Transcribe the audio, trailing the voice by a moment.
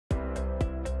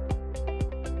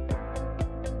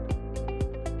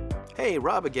Hey,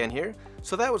 Rob again here.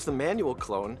 So that was the manual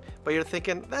clone, but you're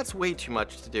thinking that's way too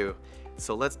much to do.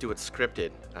 So let's do it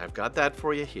scripted. I've got that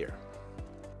for you here.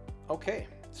 Okay,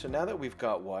 so now that we've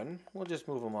got one, we'll just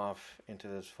move them off into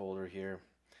this folder here.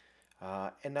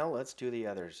 And now let's do the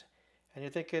others. And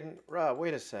you're thinking, Rob,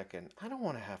 wait a second. I don't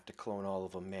want to have to clone all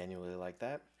of them manually like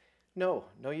that. No,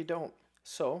 you don't.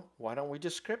 So why don't we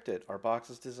just script it? Our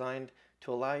box is designed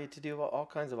to allow you to do all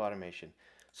kinds of automation.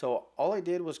 So all I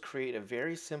did was create a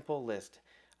very simple list.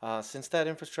 Since that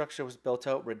infrastructure was built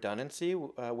out with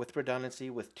redundancy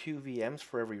with 2 VMs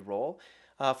for every role,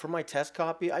 for my test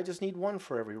copy, I just need 1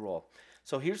 for every role.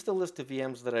 So here's the list of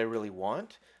VMs that I really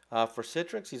want. For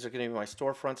Citrix, these are going to be my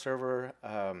storefront server,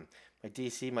 my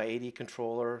DC, my AD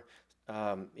controller,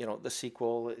 the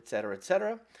SQL, etc.,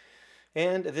 etc.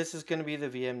 And this is going to be the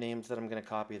VM names that I'm going to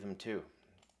copy them to.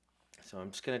 So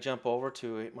I'm just going to jump over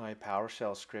to my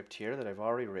PowerShell script here that I've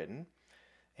already written,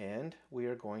 and we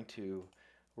are going to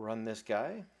run this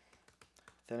guy,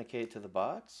 authenticate to the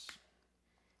box,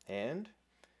 and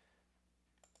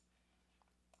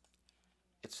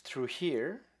it's through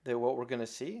here that what we're going to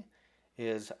see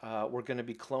is we're going to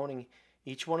be cloning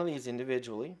each one of these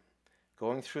individually,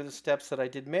 going through the steps that I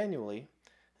did manually,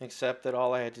 except that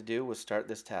all I had to do was start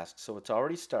this task. So it's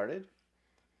already started,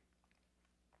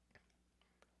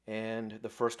 and the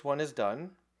first one is done,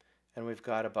 and we've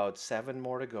got about 7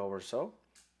 more to go or so.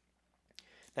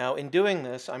 Now in doing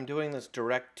this, I'm doing this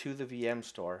direct to the VM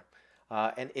store,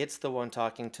 and it's the one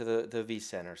talking to the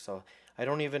vCenter. So I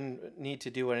don't even need to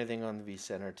do anything on the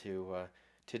vCenter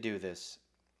to do this.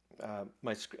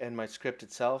 My script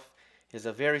itself is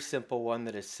a very simple one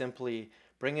that is simply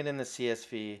bringing in the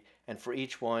CSV, and for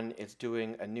each one it's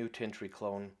doing a new Tintri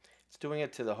clone. It's doing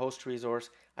it to the host resource.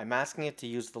 I'm asking it to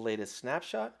use the latest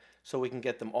snapshot so we can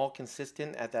get them all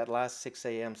consistent at that last 6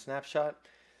 a.m. snapshot,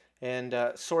 and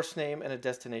source name and a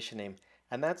destination name,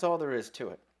 and that's all there is to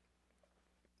it.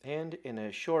 And in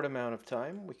a short amount of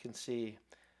time we can see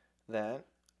that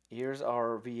here's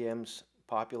our VMs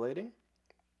populating,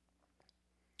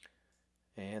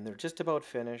 and they're just about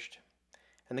finished.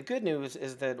 And the good news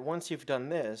is that once you've done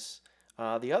this,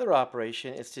 the other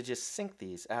operation is to just sync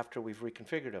these after we've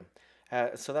reconfigured them.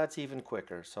 So that's even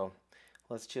quicker. So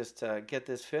let's just get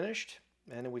this finished,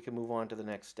 and then we can move on to the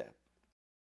next step.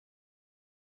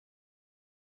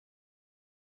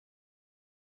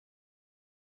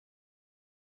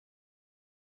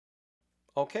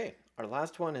 Okay, our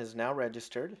last one is now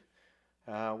registered.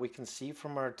 We can see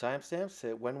from our timestamps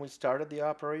that when we started the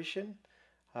operation,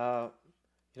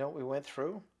 we went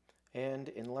through, and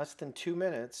in less than 2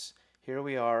 minutes, here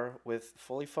we are with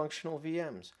fully functional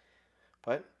VMs.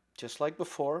 But just like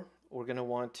before, we're going to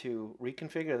want to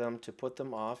reconfigure them to put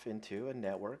them off into a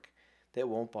network that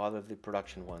won't bother the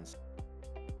production ones.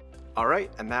 All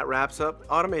right, and that wraps up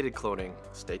automated cloning.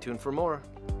 Stay tuned for more.